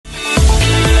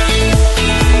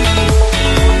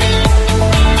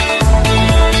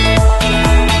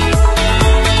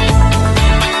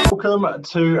welcome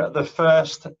to the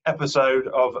first episode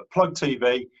of Plug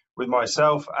TV with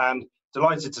myself, and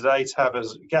delighted today to have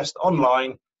as guest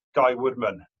online Guy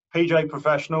Woodman, PJ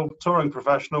professional, touring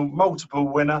professional,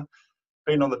 multiple winner,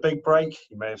 been on the big break.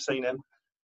 You may have seen him,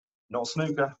 not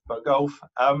snooker but golf.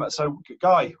 So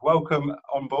Guy, welcome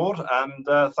on board,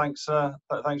 and thanks for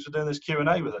doing this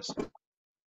Q&A with us.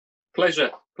 Pleasure,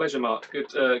 Mark. Good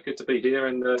to be here,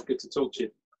 and good to talk to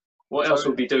you. What else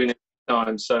we'll be doing in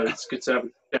time? So it's good to have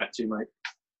a chat to you, mate.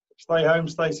 Stay home,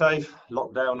 stay safe,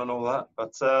 lockdown and all that.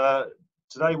 But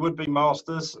today would be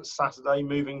Masters, Saturday,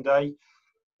 moving day.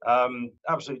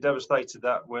 Absolutely devastated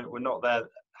that we're not there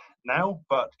now,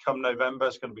 but come November,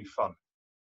 it's going to be fun.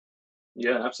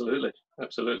 Yeah, absolutely.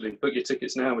 Book your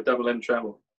tickets now with Double M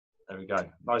Travel. There we go.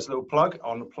 Nice little plug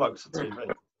on Plugs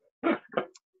TV.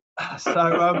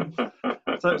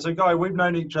 So Guy, we've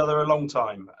known each other a long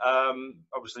time.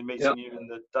 Obviously meeting you in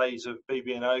the days of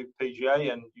BB&O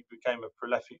PGA, and you became a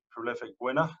prolific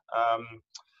winner.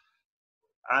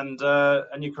 And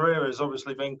your career has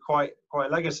obviously been quite a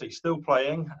legacy. Still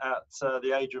playing at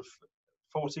the age of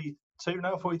 42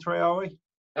 now, 43, are we?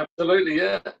 Absolutely,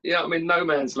 yeah. I'm in no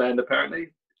man's land apparently.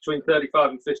 Between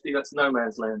 35 and 50, that's no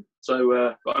man's land.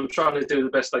 So, but I'm trying to do the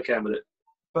best I can with it.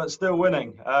 But still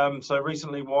winning. So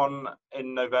recently won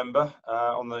in November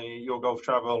on the Your Golf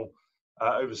Travel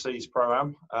Overseas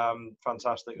Pro-Am.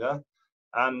 Fantastic there.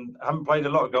 And I haven't played a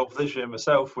lot of golf this year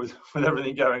myself with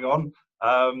everything going on.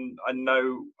 I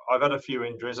know I've had a few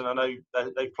injuries, and I know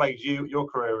they've plagued your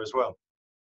career as well.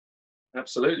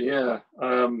 Absolutely, yeah.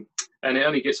 And it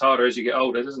only gets harder as you get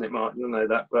older, doesn't it, Mark? You know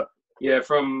that. But yeah,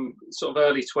 from sort of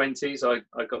early 20s,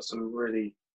 I got some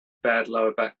really bad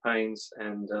lower back pains,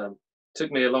 and took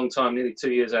me a long time, nearly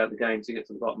 2 years out of the game to get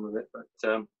to the bottom of it.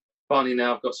 But finally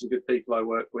now I've got some good people I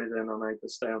work with, and I'm able to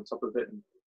stay on top of it and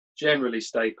generally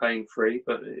stay pain-free,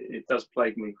 but it does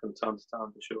plague me from time to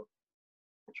time, for sure.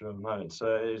 Sure, no, it's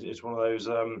one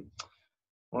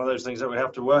of those things that we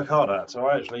have to work hard at. So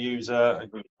I actually use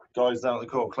guys down at the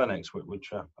Court Clinics,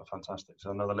 which are fantastic.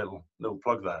 So another little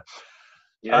plug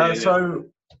there. So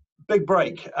big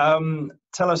break.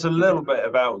 Tell us a little bit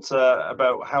about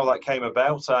how that came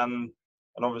about,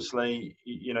 and obviously,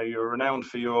 you know, you're renowned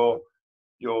for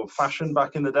your fashion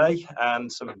back in the day,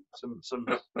 and some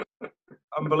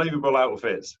unbelievable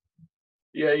outfits.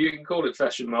 Yeah, you can call it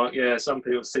fashion, Mark. Yeah, some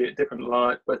people see it different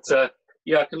light, but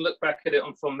yeah, I can look back at it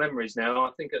on fond memories now.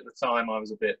 I think at the time I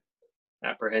was a bit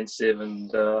apprehensive,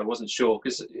 and I wasn't sure,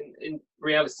 because in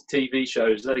reality TV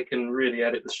shows, they can really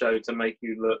edit the show to make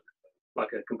you look like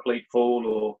a complete fool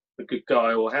or a good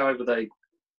guy, or however they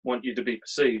want you to be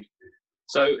perceived.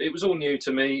 So it was all new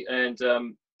to me, and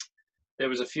there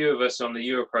was a few of us on the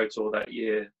Europro Tour that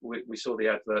year. We saw the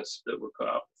adverts that were put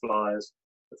up, flyers,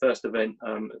 the first event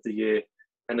of the year,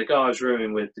 and the guy I was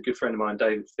rooming with, a good friend of mine,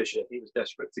 David Fisher, he was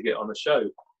desperate to get on the show,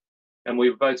 and we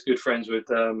were both good friends with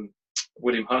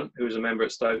William Hunt, who was a member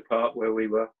at Stoke Park where we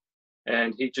were,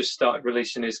 and he just started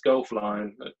releasing his golf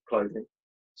line of clothing.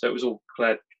 So it was all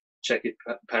clad checkered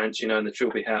pants, you know, and the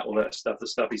Trilby hat, all that stuff, the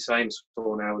stuff he's famous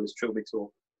for now with his Trilby tour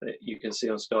that you can see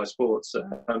on Sky Sports.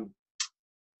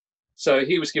 So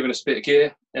he was giving us a bit of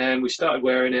gear, and we started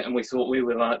wearing it, and we thought we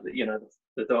were like, you know,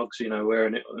 the dogs, you know,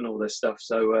 wearing it and all this stuff.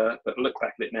 So, but look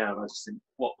back at it now, and I just think,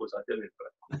 what was I doing?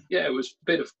 But yeah, it was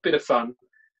a bit of fun.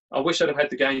 I wish I'd have had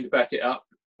the game to back it up,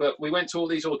 but we went to all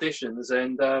these auditions,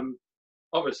 and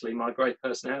obviously my great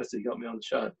personality got me on the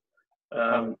show.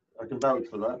 I can vouch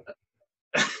for that.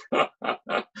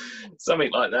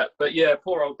 Something like that. But yeah,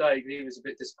 poor old Dave, he was a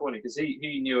bit disappointed, because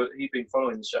he knew he'd been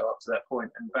following the show up to that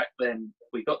point, and back then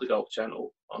we got the Golf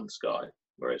Channel on Sky,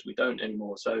 whereas we don't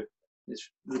anymore. So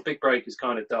the big break has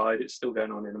kind of died. It's still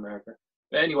going on in America.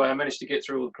 But anyway, I managed to get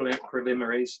through all the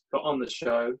preliminaries, got on the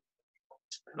show,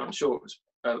 and I'm sure it was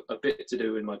a bit to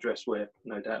do with my dress wear,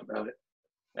 no doubt about it.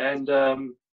 And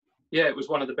yeah, it was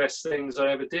one of the best things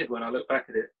I ever did when I look back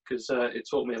at it, because it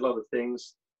taught me a lot of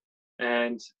things.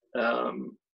 And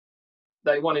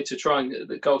they wanted to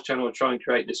the Golf Channel would try and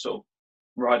create this sort of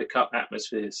Ryder Cup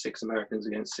atmosphere, 6 Americans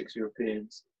against 6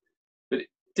 Europeans. But it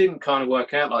didn't kind of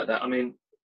work out like that. I mean,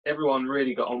 everyone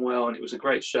really got on well, and it was a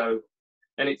great show.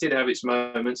 And it did have its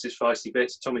moments, its feisty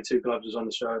bits. Tommy Two Gloves was on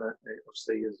the show,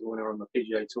 obviously, as the winner on the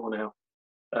PGA Tour now.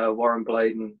 Warren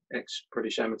Bladen,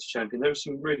 ex-British Amateur champion. There were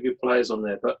some really good players on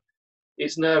there, but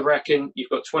it's nerve-wracking. You've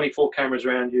got 24 cameras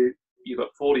around you. You've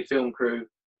got 40 film crew.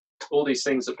 All these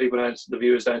things that the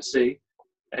viewers don't see,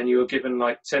 and you were given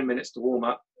like 10 minutes to warm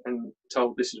up and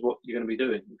told this is what you're going to be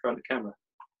doing in front of the camera.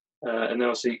 And then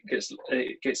obviously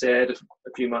it gets aired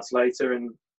a few months later,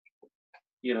 and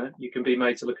you know, you can be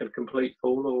made to look a complete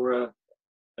fool or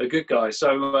a a good guy.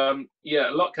 So yeah,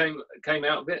 a lot came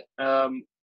out of it.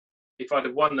 If I'd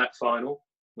have won that final,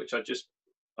 which I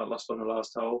lost on the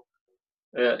last hole.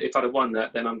 If I'd have won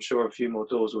that, then I'm sure a few more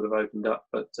doors would have opened up.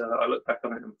 But I look back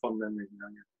on it and fond memories. Yeah,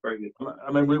 very good.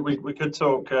 I mean, we could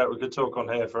talk on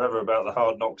here forever about the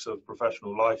hard knocks of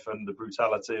professional life and the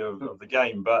brutality of the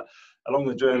game. But along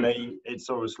the journey, it's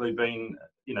obviously been,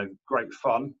 you know, great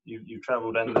fun. You've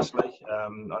travelled endlessly. I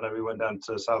know we went down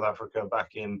to South Africa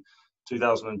back in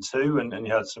 2002, and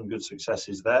you had some good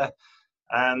successes there.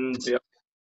 And yeah.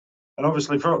 And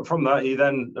obviously from that, you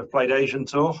then have played Asian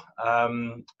Tour,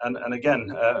 and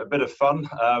again, a bit of fun.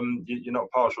 You're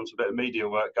not partial to a bit of media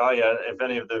work, Guy. If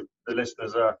any of the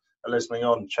listeners are listening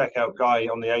on, check out Guy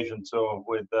on the Asian Tour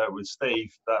with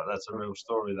Steve. That's a real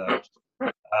story there.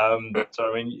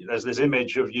 So I mean, there's this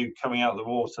image of you coming out of the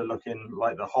water looking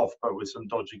like the Hoff, but with some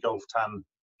dodgy golf tan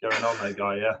going on there,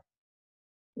 Guy.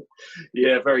 Yeah.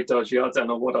 Yeah, very dodgy. I don't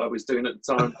know what I was doing at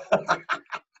the time.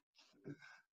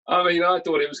 I mean, I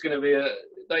thought it was going to be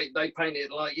they painted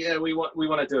it like, yeah, we want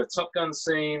to do a Top Gun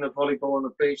scene of volleyball on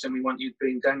the beach, and we want you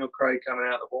being Daniel Craig coming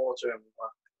out of the water, and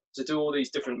to do all these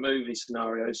different movie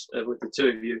scenarios with the two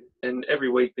of you. And every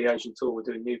week, the Asian Tour were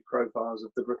doing new profiles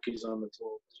of the rookies on the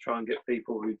tour to try and get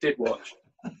people who did watch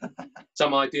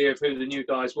some idea of who the new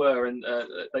guys were, and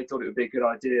they thought it would be a good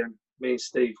idea. And me and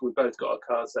Steve, we both got our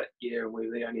cards that year, and we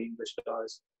were the only English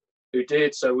guys who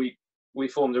did. So we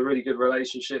formed a really good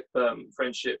relationship,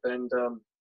 friendship, and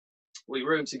we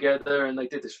roomed together, and they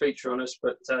did this feature on us.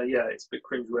 But yeah, it's a bit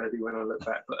cringeworthy when I look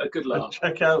back, but a good laugh.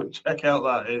 Check out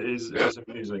that. It's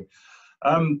amusing.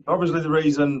 Obviously, the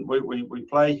reason we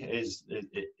play is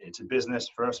it's a business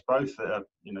for us both.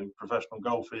 You know, professional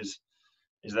golf is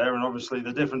there, and obviously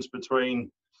the difference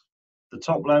between the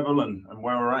top level and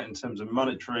where we're at in terms of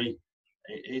monetary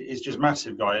is just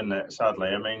massive, Guy, isn't it? Sadly,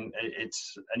 I mean,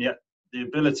 and yet the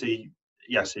ability.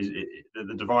 Yes,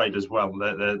 the divide as well.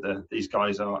 These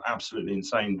guys are absolutely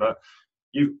insane. But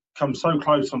you've come so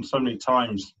close on so many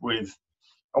times with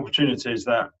opportunities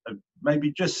that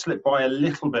maybe just slip by a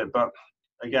little bit. But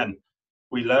again,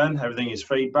 we learn. Everything is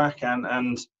feedback,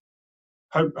 and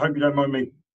hope you don't mind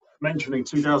me mentioning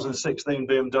 2016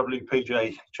 BMW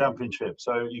PGA Championship.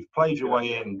 So you've played your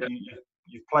way in.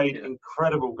 You've played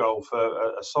incredible golf,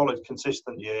 a solid,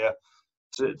 consistent year.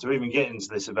 To even get into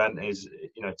this event is,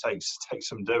 you know, takes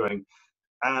some doing.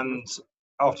 And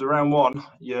after round one,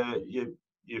 you're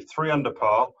 3 under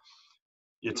par.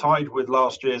 You're tied with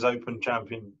last year's Open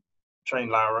champion Shane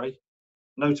Lowry.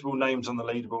 Notable names on the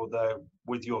leaderboard there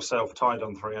with yourself tied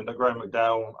on 3 under: Graham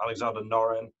McDowell, Alexander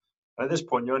Noren. And at this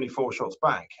point, you're only 4 shots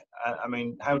back. I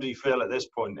mean, how do you feel at this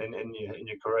point in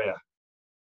your career?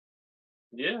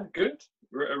 Yeah, good.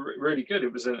 Really good.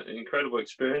 It was an incredible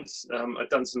experience. I'd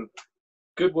done some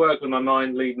good work with my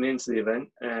mind leading into the event,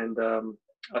 and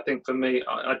I think for me,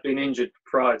 I'd been injured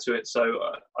prior to it, so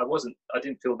I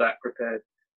didn't feel that prepared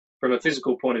from a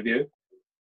physical point of view.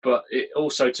 But it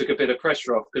also took a bit of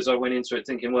pressure off, because I went into it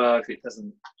thinking, well,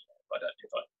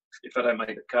 if I don't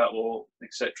make the cut or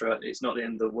etc., it's not the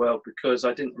end of the world, because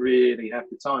I didn't really have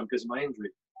the time because of my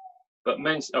injury. But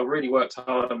I really worked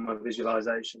hard on my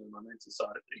visualization and my mental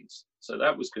side of things, so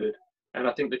that was good. And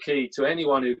I think the key to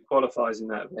anyone who qualifies in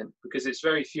that event, because it's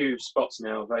very few spots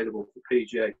now available for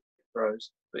PGA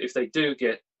pros, but if they do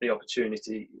get the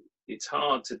opportunity, it's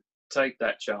hard to take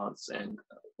that chance. And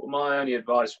my only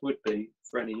advice would be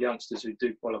for any youngsters who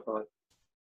do qualify,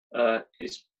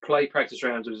 is play practice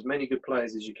rounds with as many good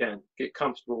players as you can. Get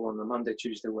comfortable on the Monday,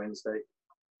 Tuesday, Wednesday.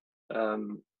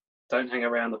 Don't hang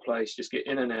around the place. Just get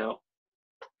in and out,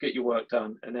 get your work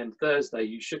done, and then Thursday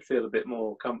you should feel a bit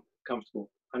more comfortable.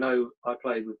 I know I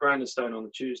played with Brandon Stone on the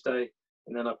Tuesday,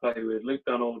 and then I played with Luke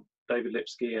Donald, David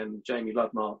Lipsky, and Jamie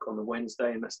Ludmark on the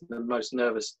Wednesday, and that's the most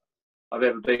nervous I've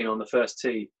ever been on the first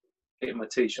tee, hitting my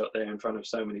tee shot there in front of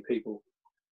so many people.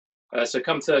 So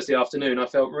come Thursday afternoon, I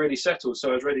felt really settled,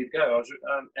 so I was ready to go.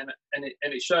 And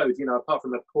it showed, you know, apart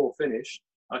from a poor finish,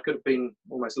 I could have been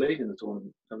almost leading the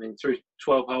tournament. I mean, through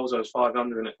 12 holes, I was 5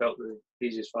 under, and it felt the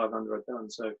easiest 5 under I'd done.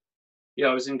 So, yeah,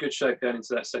 I was in good shape going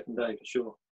into that second day for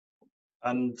sure.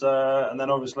 And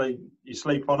then obviously you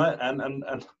sleep on it, and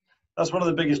that's one of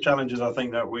the biggest challenges I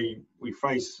think that we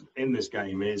face in this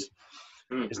game is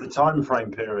the time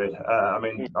frame period. I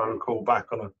mean, I recall back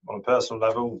on a personal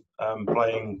level,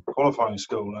 playing qualifying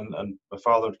school, and my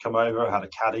father had come over, had a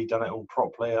caddy, done it all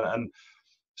properly, and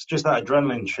it's just that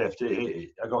adrenaline shift.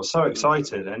 I got so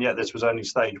excited, and yet this was only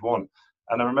stage 1.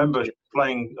 And I remember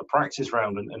playing a practice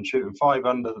round and shooting 5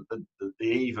 under the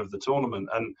eve of the tournament,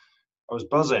 and I was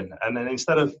buzzing. And then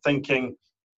instead of thinking,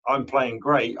 I'm playing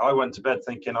great. I went to bed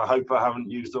thinking, I hope I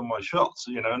haven't used all my shots,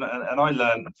 you know, and I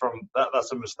learned from that.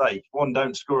 That's a mistake. One,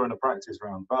 don't score in a practice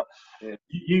round. But Yeah.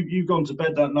 you've gone to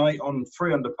bed that night on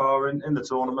 3 under par in the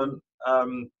tournament,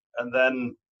 and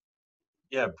then,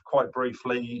 yeah, quite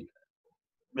briefly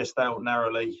missed out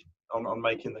narrowly on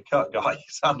making the cut, guy,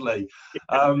 sadly.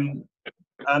 And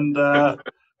a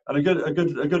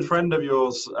good friend of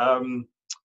yours,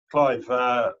 Clive,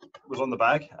 was on the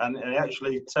bag, and he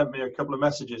actually sent me a couple of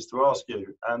messages to ask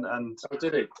you. And Oh,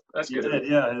 did he? That's you good. did,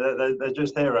 yeah. They're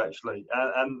just here actually.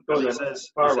 And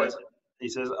he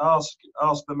says,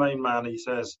 ask the main man. He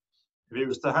says, if he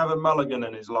was to have a mulligan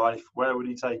in his life, where would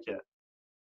he take it?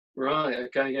 Right.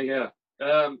 Okay. Yeah.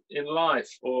 In life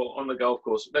or on the golf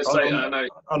course? Let's say I know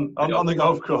on the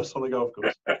golf course. On the golf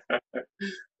course.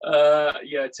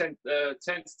 Yeah,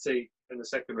 10th tee in the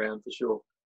second round for sure.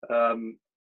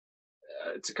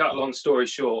 To cut a long story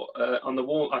short, on the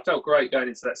wall, I felt great going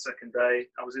into that second day.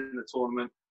 I was in the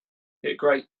tournament, hit a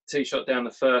great tee shot down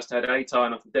the first, had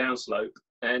 8-iron off the downslope,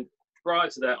 and prior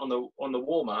to that, on the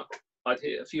warm up, I'd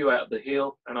hit a few out of the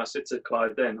heel, and I said to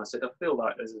Clive then, I said, I feel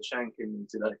like there's a shank in me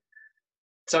today.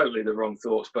 Totally the wrong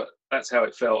thoughts, but that's how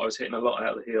it felt. I was hitting a lot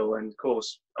out of the heel, and of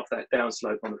course, off that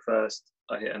downslope on the first,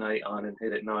 I hit an 8-iron and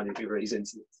hit it 90 degrees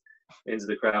into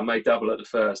the crowd. Made double at the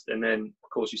first, and then of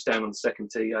course you stand on the second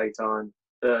tee, 8-iron,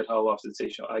 third hole after the tee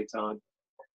shot, 8-iron,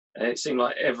 and it seemed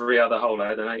like every other hole I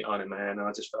had an 8-iron in my hand, and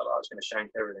I just felt like I was going to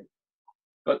shank everything.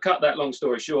 But cut that long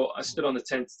story short, I stood on the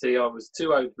 10th tee. I was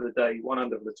 2 over for the day, 1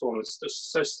 under for the tournament,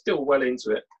 so still well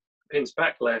into it. Pin's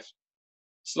back left,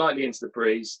 slightly into the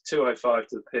breeze, 205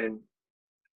 to the pin.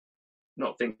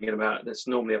 Not thinking about it, that's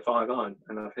normally a 5-iron,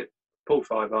 and I've pulled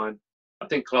 5-iron. I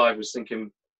think Clive was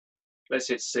thinking, let's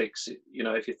hit 6. You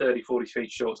know, if you're 30, 40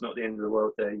 feet short, it's not the end of the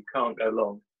world there. You can't go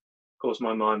long. Of course,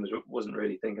 my mind wasn't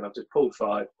really thinking. I've just pulled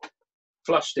 5,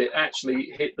 flushed it,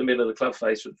 actually hit the middle of the club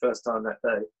face for the first time that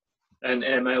day, and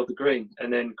airmailed the green.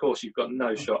 And then, of course, you've got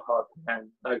no shot, hard hand,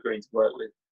 no green to work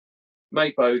with.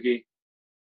 Made bogey,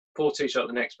 poor tee shot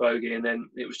the next bogey, and then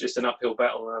it was just an uphill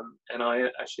battle. And I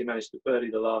actually managed to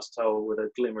birdie the last hole with a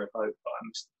glimmer of hope, but I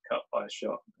missed the cut by a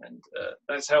shot. And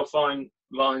that's how fine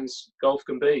lines golf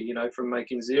can be, you know, from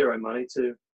making 0 money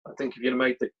to, I think if you're going to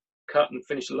make the cut and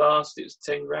finish last, it's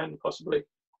 10 grand possibly.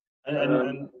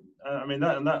 And I mean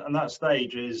that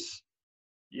stage is,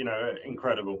 you know,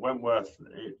 incredible. Wentworth,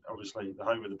 obviously the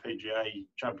home of the PGA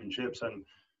Championships, and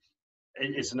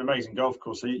it's an amazing golf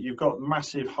course. So you've got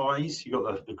massive highs. You've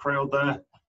got the crowd there.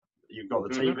 You've got the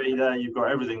TV there. You've got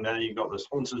everything there. You've got the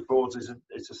sponsors boards.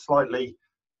 It's a slightly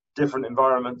different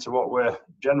environment to what we're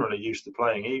generally used to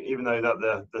playing. Even though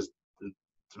that the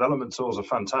development tours are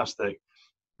fantastic,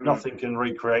 nothing can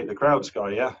recreate the crowd,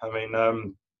 Sky. Yeah, I mean,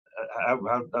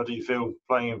 how do you feel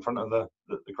playing in front of the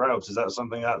crowds? Is that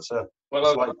something that's a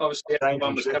obviously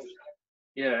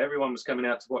everyone was coming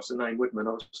out to watch the name Woodman,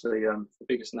 obviously the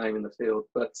biggest name in the field.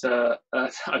 But no,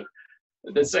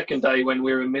 the second day when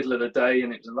we were in the middle of the day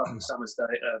and it was a lovely summer's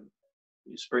day,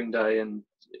 spring day, and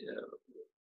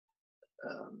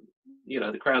you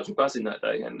know, the crowds were buzzing that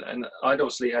day, and I'd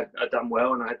obviously had done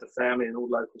well, and I had the family and all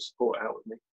local support out with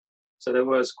me. So there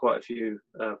was quite a few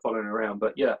following around.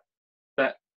 But yeah,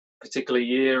 that particular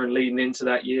year and leading into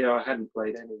that year, I hadn't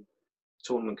played any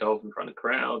tournament golf in front of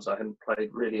crowds. I hadn't played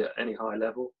really at any high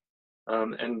level.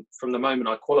 And from the moment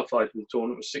I qualified for the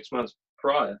tournament was 6 months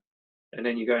prior. And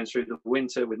then you're going through the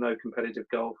winter with no competitive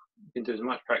golf. You can do as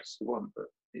much practice as you want, but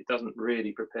it doesn't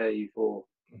really prepare you for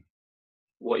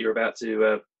what you're about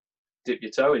to dip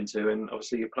your toe into. And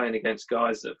obviously you're playing against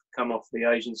guys that have come off the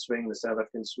Asian swing, the South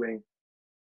African swing,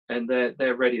 and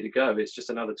they're ready to go. It's just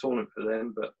another tournament for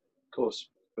them. But of course,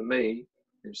 for me,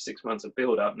 it was 6 months of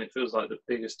build up, and it feels like the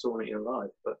biggest tournament of your life.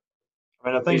 But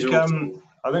I mean,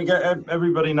 I think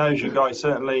everybody knows you guys,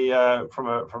 certainly from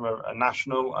a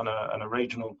national and a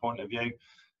regional point of view.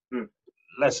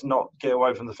 Let's not get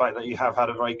away from the fact that you have had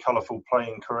a very colourful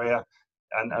playing career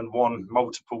and won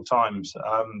multiple times.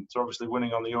 So obviously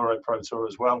winning on the Euro Pro Tour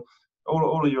as well.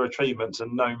 All of your achievements are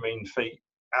no mean feat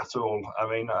at all. I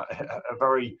mean, a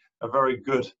very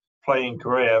good playing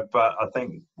career. But I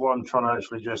think what I'm trying to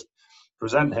actually just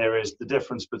present here is the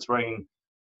difference between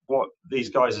what these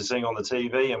guys are seeing on the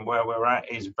TV and where we're at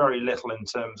is very little in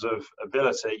terms of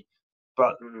ability,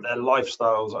 but their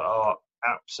lifestyles are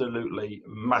absolutely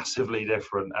massively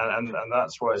different, and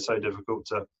that's why it's so difficult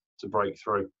to break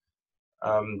through.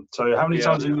 So how many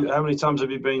times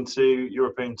have you been to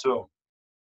European Tour?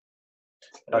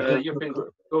 European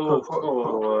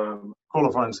Tour,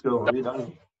 qualifying school, have you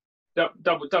done?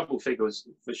 Double figures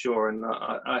for sure, and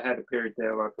I had a period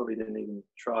there where I probably didn't even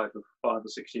try for 5 or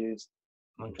 6 years.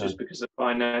 Okay. just because of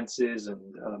finances and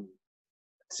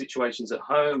situations at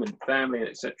home and family and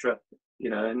etc. You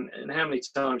know, and how many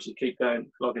times you keep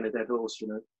going flogging a dead horse, you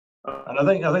know. And I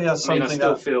think that's something I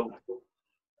still that, feel,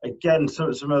 again, some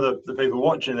of the people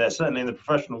watching there, certainly in the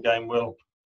professional game, will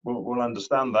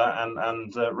understand that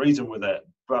and reason with it.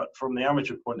 But from the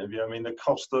amateur point of view, I mean, the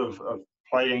cost of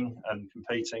playing and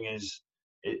competing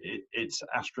it's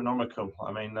astronomical.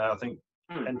 I mean, I think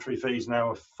entry fees now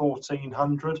are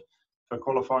 1,400 for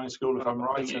qualifying school, if I'm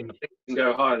right. I think you can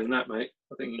go higher than that, mate.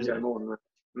 I think you can go more than that.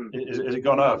 Is it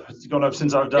gone up? It's gone up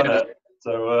since I've done it.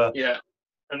 So yeah,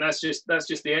 and that's just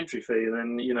the entry fee. And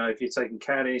then, you know, if you're taking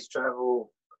caddies,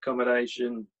 travel,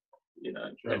 accommodation, you know,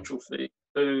 petrol fee,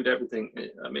 food, everything.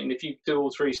 I mean, if you do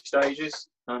all 3 stages,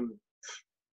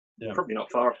 probably not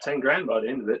far off 10 grand by the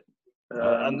end of it.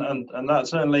 And that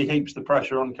certainly heaps the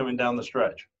pressure on coming down the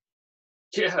stretch.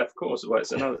 Yeah, of course. Well,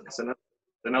 it's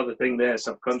another thing there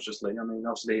subconsciously. I mean,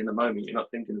 obviously in the moment you're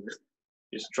not thinking of it.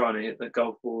 You're just trying to hit the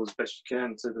golf ball as best you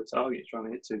can to the target you're trying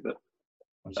to hit to. But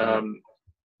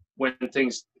when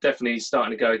things definitely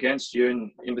starting to go against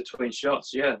you in between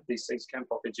shots, these things can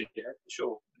pop into your head for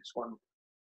sure. It's one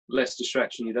less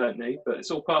distraction you don't need, but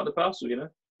it's all part of the parcel, you know.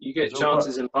 You get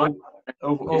chances in life.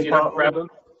 If you don't grab them,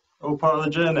 all part of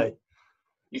the journey.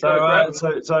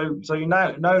 So you're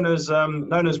now known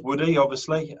as Woody,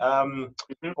 obviously.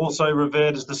 Also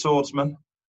revered as the swordsman.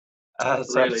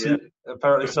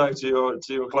 Apparently so to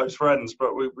your close friends,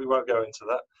 but we won't go into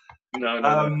that.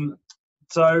 No.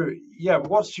 So yeah,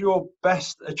 what's your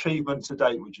best achievement to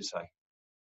date, would you say?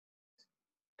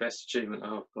 Best achievement?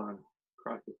 Oh, blimey,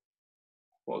 crikey.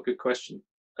 What a good question.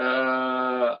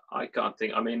 I can't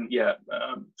think. I mean,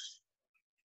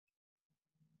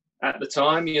 at the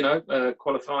time, you know,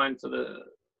 qualifying for the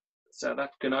South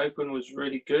African Open was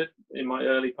really good in my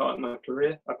early part of my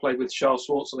career. I played with Charles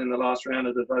Schwartzel in the last round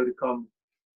of the Vodacom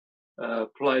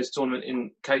Players Tournament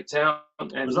in Cape Town.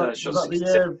 And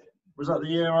was that the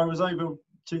year I was over?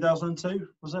 2002,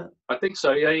 was it? I think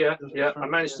so. Yeah. I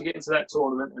managed to get into that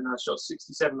tournament, and I shot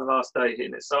 67 the last day,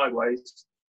 hitting it sideways.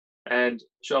 And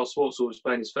Charles Schwartzel was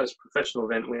playing his first professional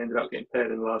event. We ended up getting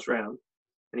paired in the last round,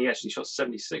 and he actually shot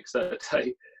 76 that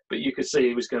day. But you could see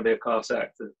he was going to be a class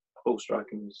act. The ball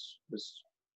striking was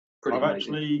pretty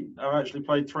amazing. I've actually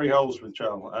played 3 holes with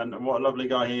Charles, and what a lovely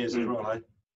guy he is as well, eh?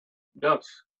 Yeah,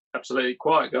 absolutely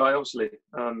quiet guy. Obviously,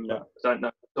 I don't know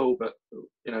at all, but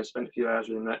you know, spent a few hours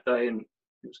with him that day, and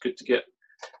it was good to get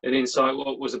an insight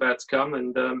what was about to come.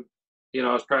 And you know,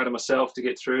 I was proud of myself to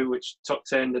get through, which top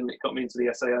 10, and it got me into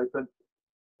the SA Open.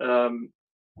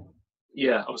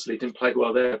 Obviously didn't play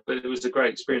well there, but it was a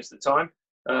great experience at the time.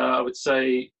 I would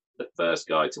say the first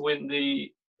guy to win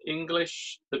the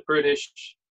English, the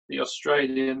British, the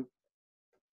Australian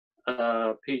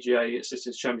PGA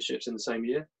Assistants Championships in the same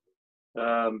year.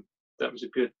 That was a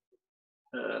good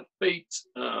feat.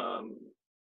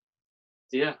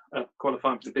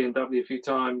 Qualifying for the BMW a few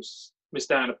times.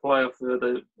 Missed out on a playoff for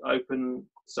the Open,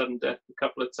 sudden death a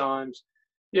couple of times.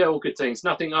 Yeah, all good things.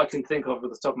 Nothing I can think of at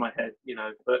the top of my head, you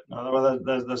know. But well,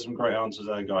 there's some great answers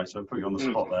there, guys. So I'll put you on the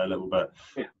spot there a little bit.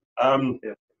 Yeah.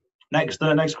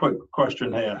 Next quick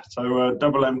question here. So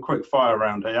double M quick fire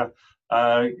round here.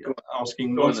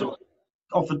 Asking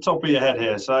off the top of your head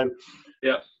here. So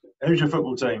who's your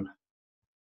football team?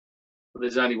 Well,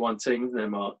 there's only one team, isn't there,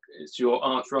 Mark? It's your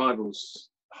arch rivals.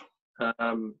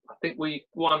 I think we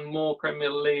won more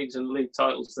Premier Leagues and league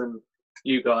titles than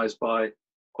you guys by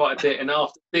quite a bit. And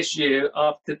after this year,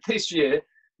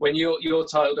 when your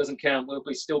title doesn't count, we'll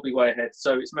still be way ahead.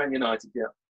 So it's Man United,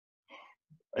 yeah.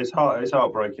 It's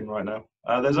heartbreaking right now.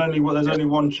 There's only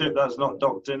one ship that's not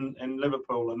docked in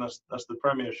Liverpool, and that's the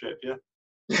Premiership, yeah.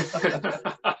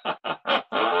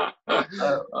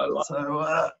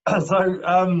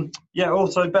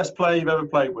 Also best player you've ever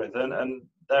played with, and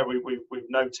there we've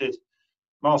noted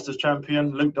Masters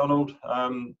champion Luke Donald.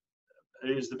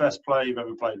 Who's the best player you've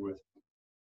ever played with?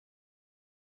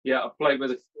 Yeah, I've played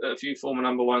with a few former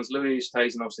number ones. Louis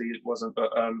Oosthuizen obviously it wasn't,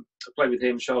 but I played with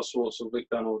him, Charles Schwartzel, Luke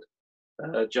Donald,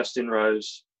 Justin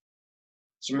Rose.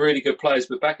 Some really good players,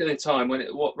 but back at the time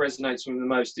what resonates with me the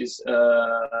most is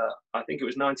I think it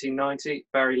was 1990.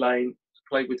 Barry Lane,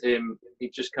 played with him.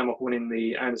 He'd just come off winning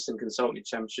the Anderson Consulting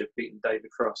Championship, beating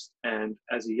David Frost. And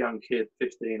as a young kid,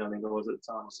 15 I think I was at the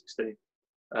time, 16,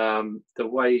 the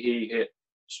way he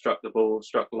struck the ball,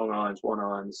 struck long irons, one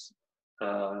irons,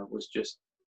 was just,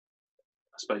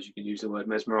 I suppose you could use the word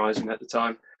mesmerising at the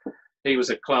time. He was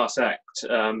a class act,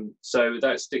 so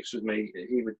that sticks with me.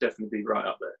 He would definitely be right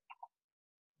up there.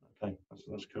 Okay,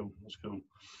 that's cool. That's cool.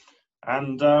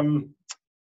 And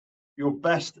your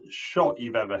best shot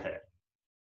you've ever hit?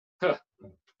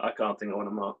 I can't think of one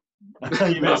of mine.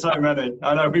 You've hit so many.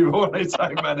 I know we've all hit so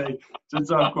many.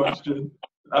 It's a tough question.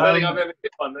 I don't think I've ever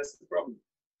hit one. That's the problem.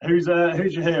 Who's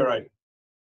your hero?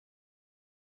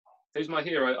 Who's my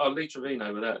hero? Oh, Lee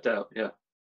Trevino, without a doubt. Yeah.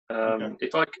 Okay.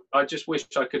 If I just wish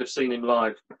I could have seen him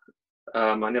live.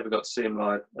 I never got to see him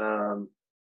live. A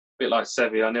bit like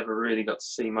Sevi, I never really got to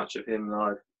see much of him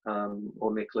live.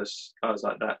 Or Nicholas, guys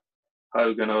like that.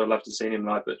 Hogan, I would love to see him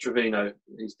live, but Trevino,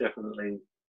 he's definitely.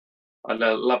 I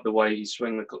love the way he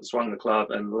swung the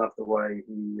club, and love the way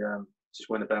he just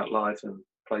went about life and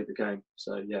played the game.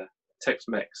 So yeah,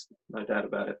 Tex-Mex, no doubt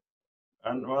about it.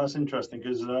 And well, that's interesting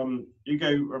because you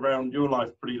go around your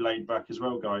life pretty laid back as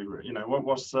well, Guy. You know,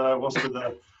 what's with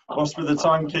the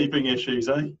timekeeping issues,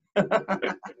 eh?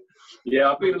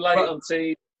 Yeah, I've been late on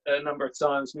tea a number of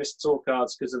times, missed tour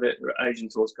cards because of it, Asian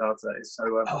tours cards, that is.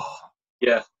 So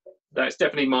yeah, that's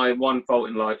definitely my one fault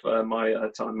in life, my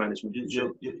time management.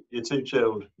 You're too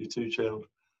chilled. You're too chilled.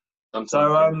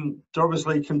 Sometimes, so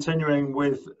obviously continuing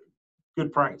with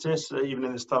good practice, even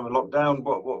in this time of lockdown,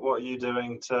 what are you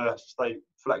doing to stay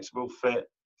flexible, fit,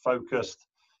 focused,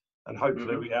 and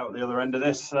hopefully we get out the other end of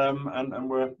this and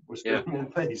we're still in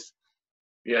one piece?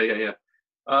 Yeah.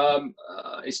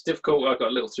 It's difficult. I've got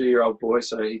a little 3-year-old boy,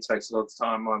 so he takes a lot of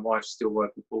time. My wife's still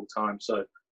working full time, so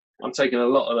I'm taking a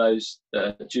lot of those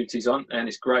duties on, and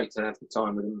it's great to have the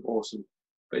time with him. Awesome.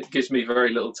 But it gives me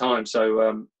very little time,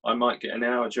 so I might get an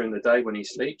hour during the day when he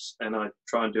sleeps, and I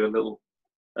try and do a little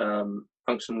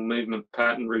functional movement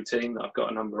pattern routine that I've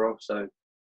got a number of. So,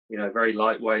 you know, very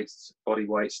lightweight, body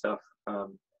weight stuff.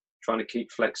 Trying to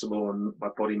keep flexible and my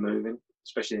body moving,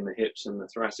 especially in the hips and the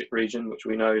thoracic region, which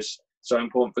we know is so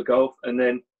important for golf. And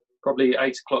then probably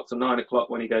 8 o'clock to 9 o'clock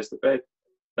when he goes to bed,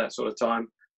 that sort of time,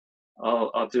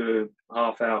 I'll do a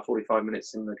half hour, 45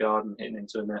 minutes in the garden, hitting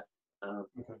into a net.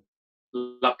 Okay.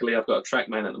 Luckily, I've got a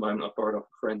TrackMan at the moment. I've borrowed off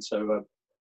a friend, so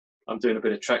I'm doing a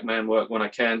bit of TrackMan work when I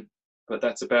can. But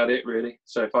that's about it, really.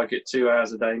 So if I get 2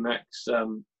 hours a day max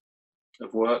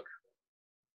of work,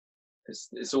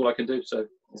 it's all I can do. So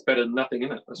it's better than nothing,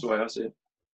 isn't it? That's the way I see it.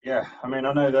 Yeah, I mean,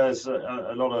 I know there's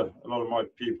a lot of my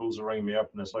pupils are ringing me up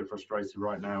and they're so frustrated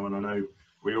right now, and I know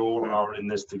we all are in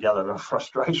this together, the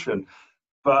frustration.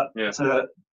 But yeah.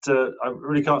 I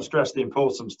really can't stress the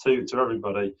importance to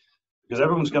everybody, because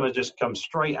everyone's going to just come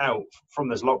straight out from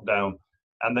this lockdown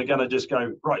and they're going to just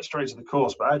go right straight to the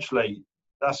course. But actually,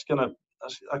 that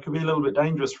could be a little bit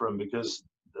dangerous for them, because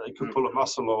they could pull a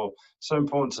muscle. Or so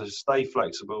important to stay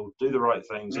flexible, do the right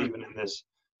things, even in this.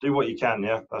 Do what you can.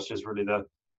 Yeah, that's just really the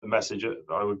message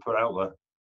I would put out there.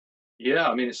 Yeah,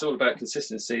 I mean, it's all about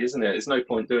consistency, isn't it? There's no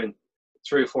point doing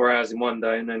 3 or 4 hours in one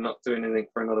day and then not doing anything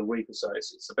for another week or so.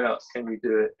 It's about, can you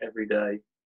do it every day?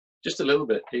 Just a little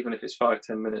bit, even if it's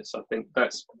 5-10 minutes. I think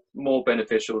that's more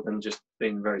beneficial than just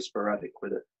being very sporadic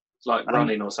with it. It's like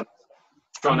running or something.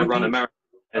 Trying to run a marathon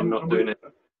and not doing it.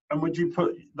 And would you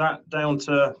put that down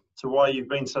to why you've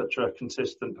been such a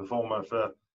consistent performer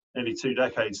for nearly 2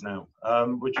 decades now?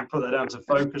 Would you put that down to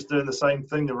focus, doing the same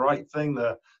thing, the right thing,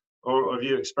 or have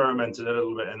you experimented a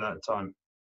little bit in that time?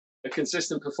 A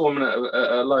consistent performer at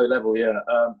a low level, yeah,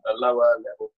 a lower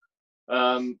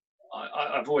level.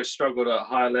 I've always struggled at a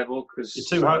higher level because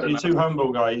you're too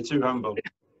humble, Guy. You're too humble.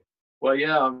 Well,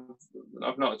 yeah,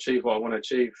 I've not achieved what I want to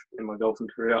achieve in my golfing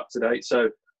career up to date. So,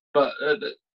 but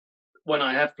when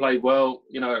I have played well,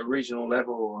 you know, at a regional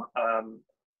level,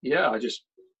 yeah, I just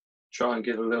try and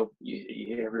give a little. You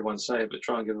hear everyone say it, but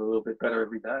try and give a little bit better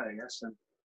every day, I guess. And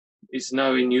it's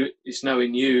knowing you,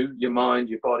 your mind,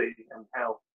 your body, and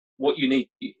what you need.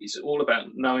 It's all about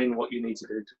knowing what you need to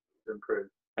do to improve,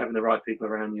 having the right people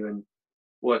around you, and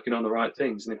working on the right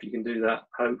things. And if you can do that,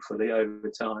 hopefully over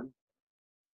time,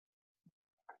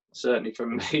 certainly for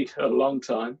me, a long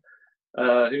time.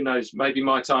 Who knows? Maybe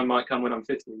my time might come when I'm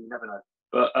 50. You never know.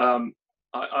 But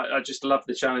I just love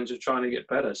the challenge of trying to get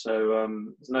better. So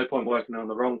there's no point working on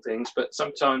the wrong things. But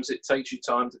sometimes it takes you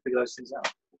time to figure those things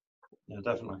out. Yeah,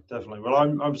 definitely. Well,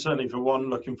 I'm certainly, for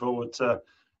one, looking forward to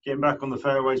getting back on the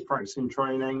fairways, practicing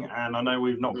training. And I know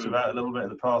we've knocked about a little bit in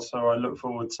the past, so I look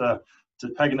forward to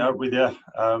pegging it up with you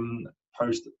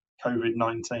post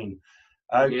COVID-19.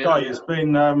 Guy, it's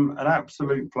been an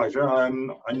absolute pleasure. I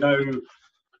know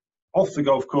off the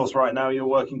golf course right now you're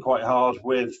working quite hard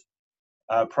with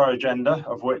Pro Agenda,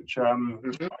 of which I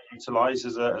utilise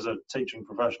as a teaching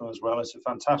professional as well. It's a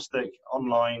fantastic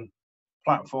online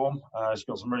platform. It's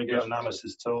got some really good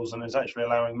analysis tools, and it's actually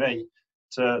allowing me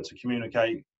to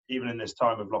communicate even in this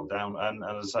time of lockdown. And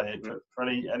as I say, for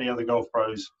any other golf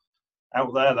pros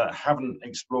out there that haven't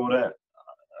explored it,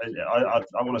 I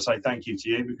want to say thank you to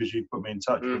you, because you put me in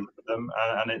touch with them,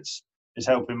 and it's is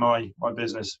helping my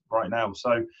business right now.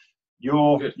 So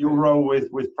your role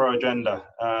with Pro Agenda,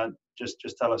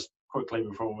 just tell us quickly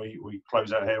before we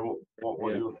close out here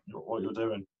what you're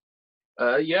doing.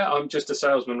 Yeah, I'm just a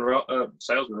salesman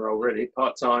role really,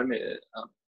 part time.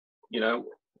 You know,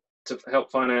 to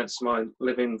help finance my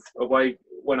living away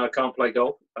when I can't play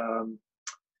golf.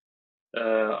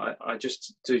 I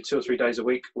just do 2 or 3 days a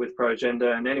week with Pro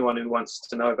Agenda, and anyone who wants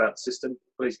to know about the system,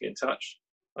 please get in touch.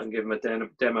 I can give them a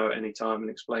demo at any time and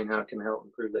explain how it can help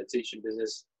improve their teaching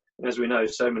business. And as we know,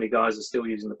 so many guys are still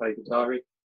using the paper diary,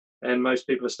 and most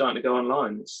people are starting to go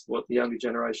online. It's what the younger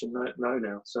generation know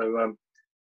now. So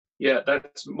yeah,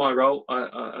 that's my role.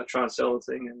 I try and sell the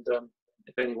thing, and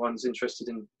if anyone's interested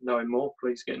in knowing more,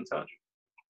 please get in touch.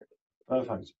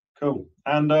 Perfect, cool.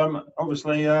 And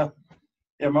obviously, yeah,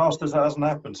 Masters, that hasn't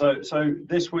happened. So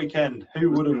this weekend,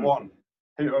 who would have won?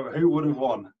 Who would have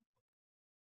won?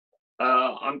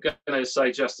 I'm going to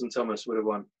say Justin Thomas would have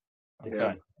won. Okay,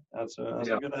 yeah. That's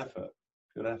a good effort.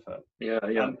 Good effort. Yeah.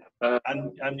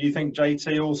 And you think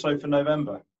JT also for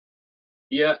November?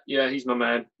 Yeah, he's my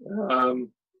man.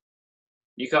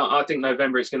 You can't. I think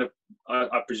November is going to.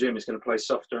 I presume it's going to play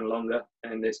softer and longer,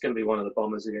 and it's going to be one of the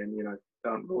bombers again. You know,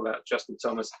 can't rule out Justin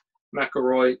Thomas.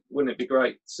 McIlroy, wouldn't it be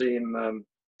great to see him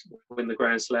win the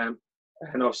Grand Slam?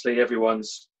 And obviously,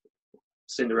 everyone's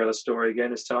Cinderella story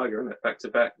again is Tiger, isn't it? Back to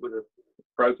back with a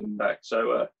broken back.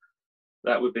 So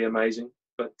that would be amazing.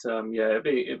 But yeah,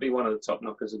 it'd be one of the top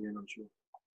knockers again, I'm sure.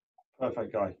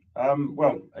 Perfect, Guy.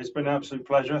 Well, it's been an absolute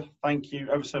pleasure. Thank you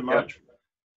ever so much. Yeah.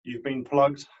 You've been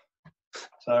plugged.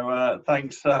 So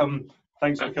thanks for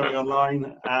coming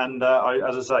online. And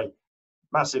as I say,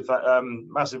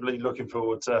 massively looking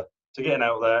forward to getting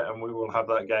out there, and we will have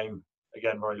that game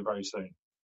again very, very soon.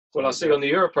 Well, I'll see you on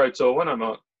the Europro Tour, won't I,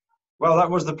 Mark? Well, that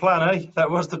was the plan, eh? That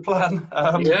was the plan.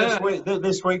 Yeah.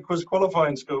 This week was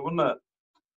qualifying school, wasn't it?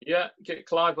 Yeah, get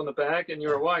Clive on the bag and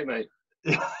you're away, mate.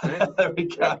 Yeah, there we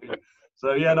go.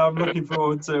 So yeah, no, I'm looking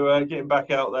forward to getting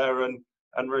back out there and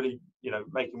really,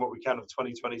 making what we can of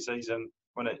 2020 season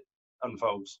when it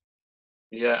unfolds.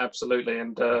 Yeah, absolutely,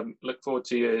 and look forward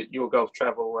to your golf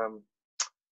travel.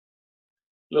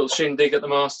 Little shindig at the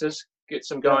Masters. Get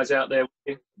some guys out there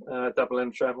with you. Double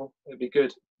M travel. It'd be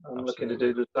good. I'm looking to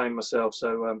do the same myself.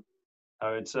 So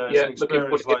it's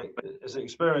an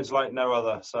experience like no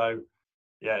other. So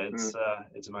yeah,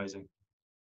 it's amazing.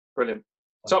 Brilliant.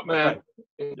 Top man.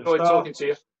 Okay. Enjoyed talking to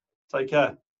you. Take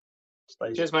care.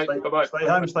 Cheers, mate. Bye-bye. Stay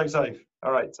home, stay safe.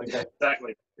 All right, take care.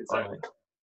 Exactly. Bye,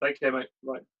 Take care, mate.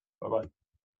 Bye. Bye-bye.